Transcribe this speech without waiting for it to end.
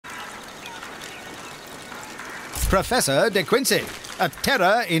Professor De Quincey, a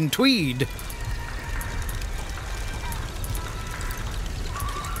terror in tweed.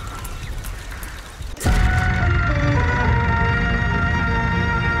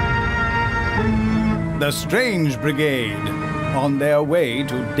 The Strange Brigade, on their way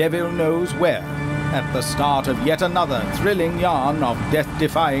to devil knows where, at the start of yet another thrilling yarn of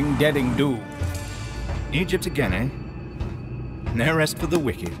death-defying deading doom. Egypt again, eh? No rest for the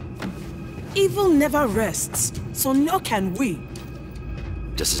wicked. Evil never rests, so nor can we.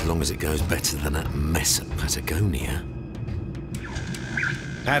 Just as long as it goes better than that mess at Patagonia.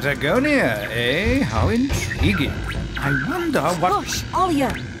 Patagonia, eh? How intriguing. I wonder what... Hush,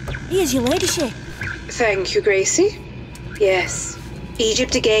 Olia. Here's your ladyship. Thank you, Gracie. Yes,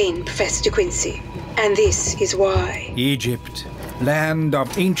 Egypt again, Professor De Quincey. And this is why. Egypt, land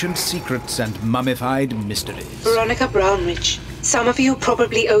of ancient secrets and mummified mysteries. Veronica Brownridge, some of you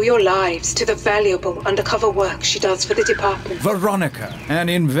probably owe your lives to the valuable undercover work she does for the department. Veronica, an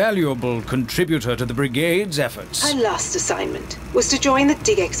invaluable contributor to the Brigade's efforts. Her last assignment was to join the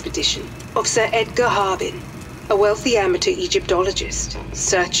dig expedition of Sir Edgar Harbin, a wealthy amateur Egyptologist,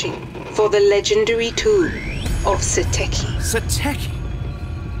 searching for the legendary tomb of Seteki. Seteki?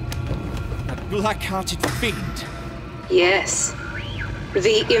 That black-hearted fiend? Yes,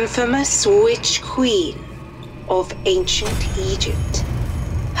 the infamous Witch Queen of ancient Egypt.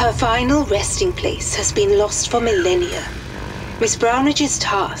 Her final resting place has been lost for millennia. Miss Brownridge's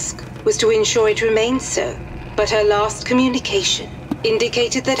task was to ensure it remains so, but her last communication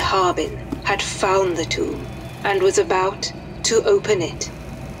indicated that Harbin had found the tomb and was about to open it.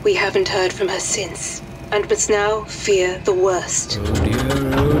 We haven't heard from her since, and must now fear the worst. Oh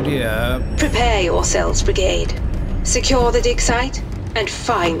dear, oh dear. Prepare yourselves, Brigade. Secure the dig site and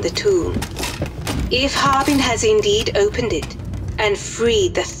find the tomb. If Harbin has indeed opened it and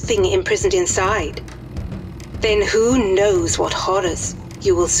freed the thing imprisoned inside, then who knows what horrors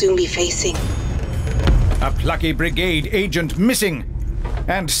you will soon be facing. A plucky Brigade agent missing,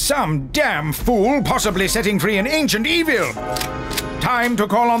 and some damn fool possibly setting free an ancient evil. Time to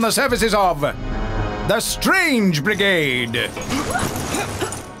call on the services of the Strange Brigade.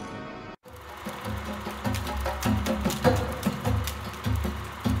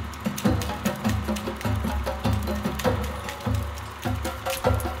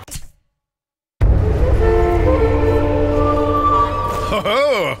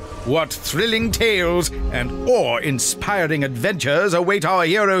 Ho-ho! What thrilling tales and awe-inspiring adventures await our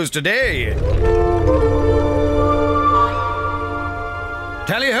heroes today!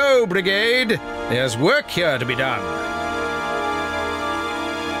 Tally-ho, Brigade! There's work here to be done.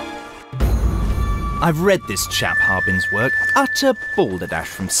 I've read this chap Harbin's work. Utter balderdash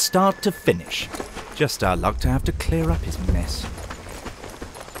from start to finish. Just our luck to have to clear up his mess.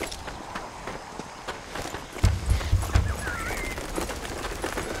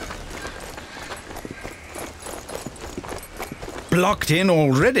 Blocked in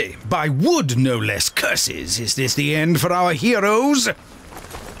already, by wood no less. Curses, is this the end for our heroes?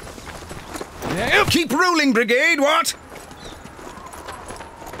 Keep rolling, Brigade, what?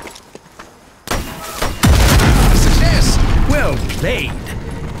 Success! Well played.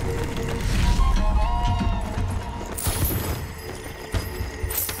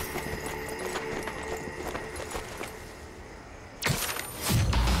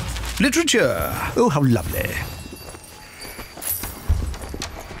 Literature. Oh, how lovely.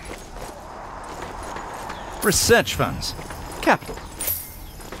 Research funds. Capital.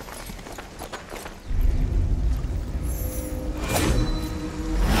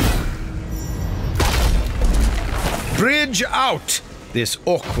 Bridge out! This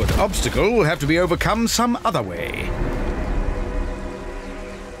awkward obstacle will have to be overcome some other way.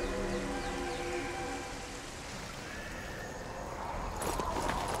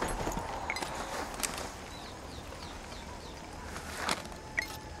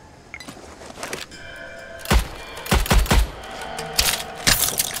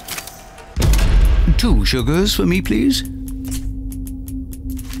 Two sugars for me, please.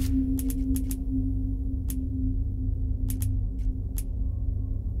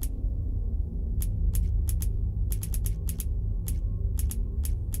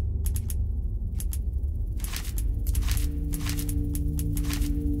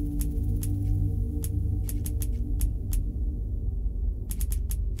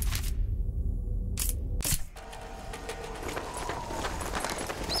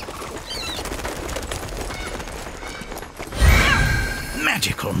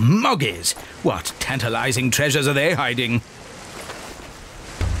 Magical moggies! What tantalizing treasures are they hiding?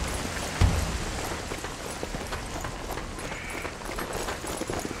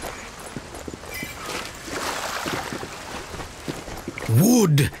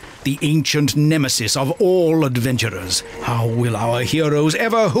 Wood, the ancient nemesis of all adventurers. How will our heroes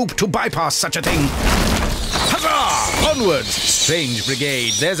ever hope to bypass such a thing? Huzzah! Onwards, strange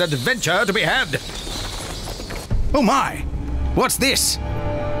brigade. There's adventure to be had. Oh my! What's this?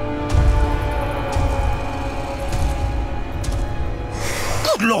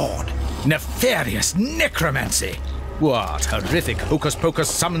 Good Lord! Nefarious necromancy! What horrific hocus-pocus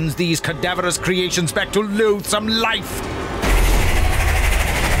summons these cadaverous creations back to loathsome life?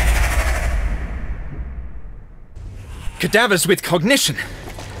 Cadavers with cognition.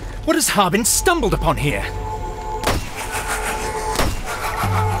 What has Harbin stumbled upon here?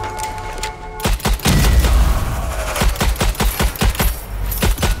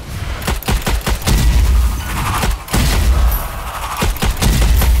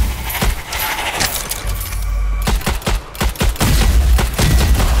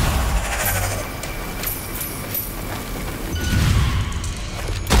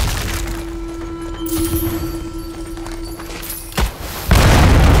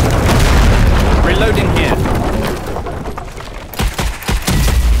 Reloading here.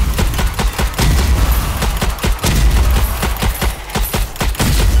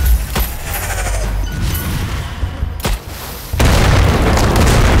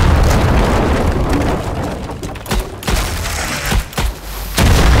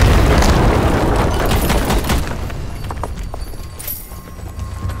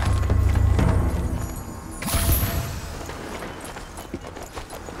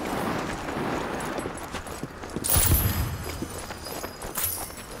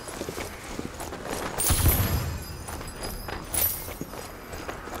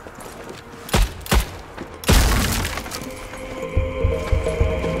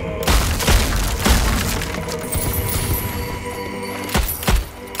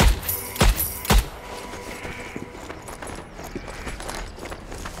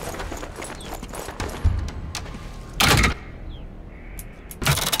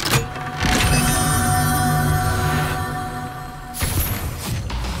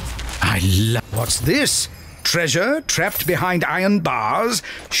 What's this? Treasure trapped behind iron bars?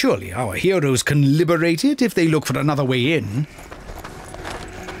 Surely our heroes can liberate it if they look for another way in.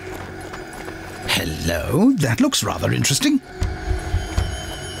 Hello, that looks rather interesting.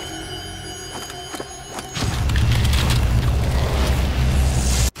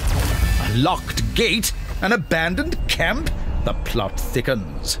 A locked gate? An abandoned camp? The plot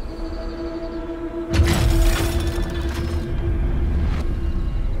thickens.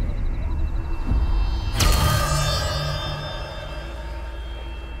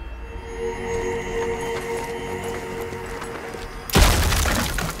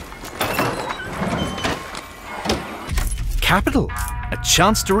 Capital. A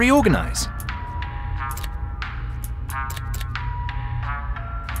chance to reorganize.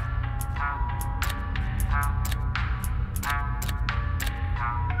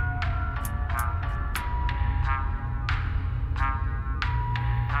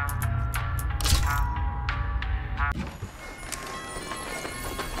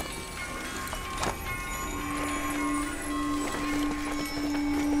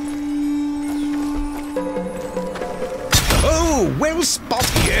 Well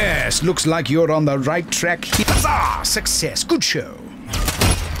spotted. Yes, looks like you're on the right track. Huzzah! Success. Good show.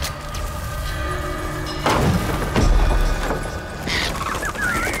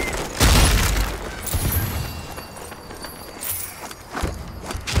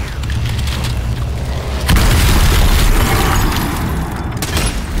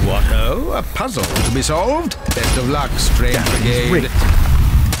 What-ho? A puzzle to be solved? Best of luck, strange brigade.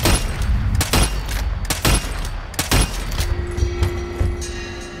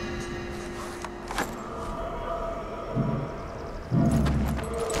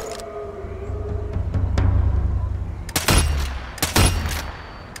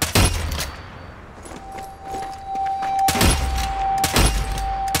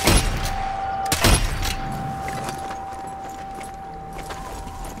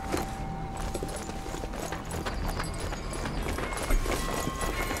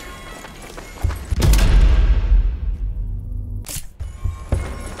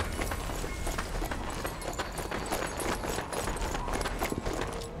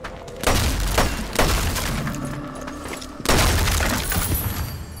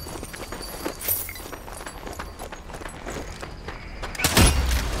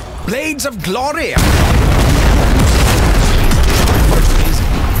 Blades of Glory!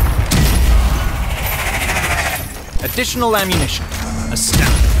 Additional ammunition.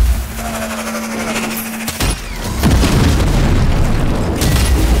 Astounding.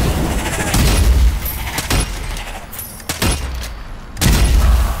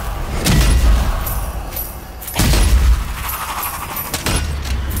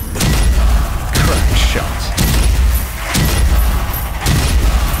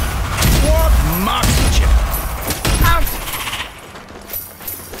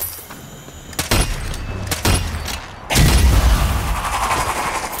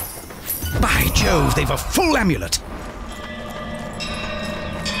 They've a full amulet.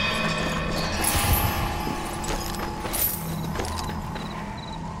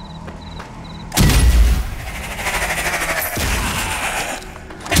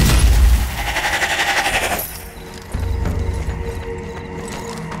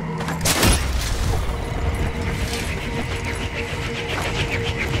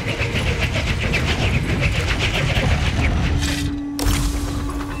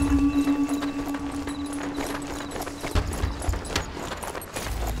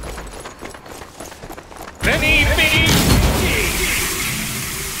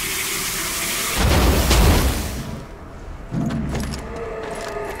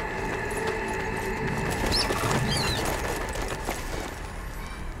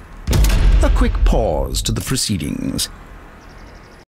 A quick pause to the proceedings.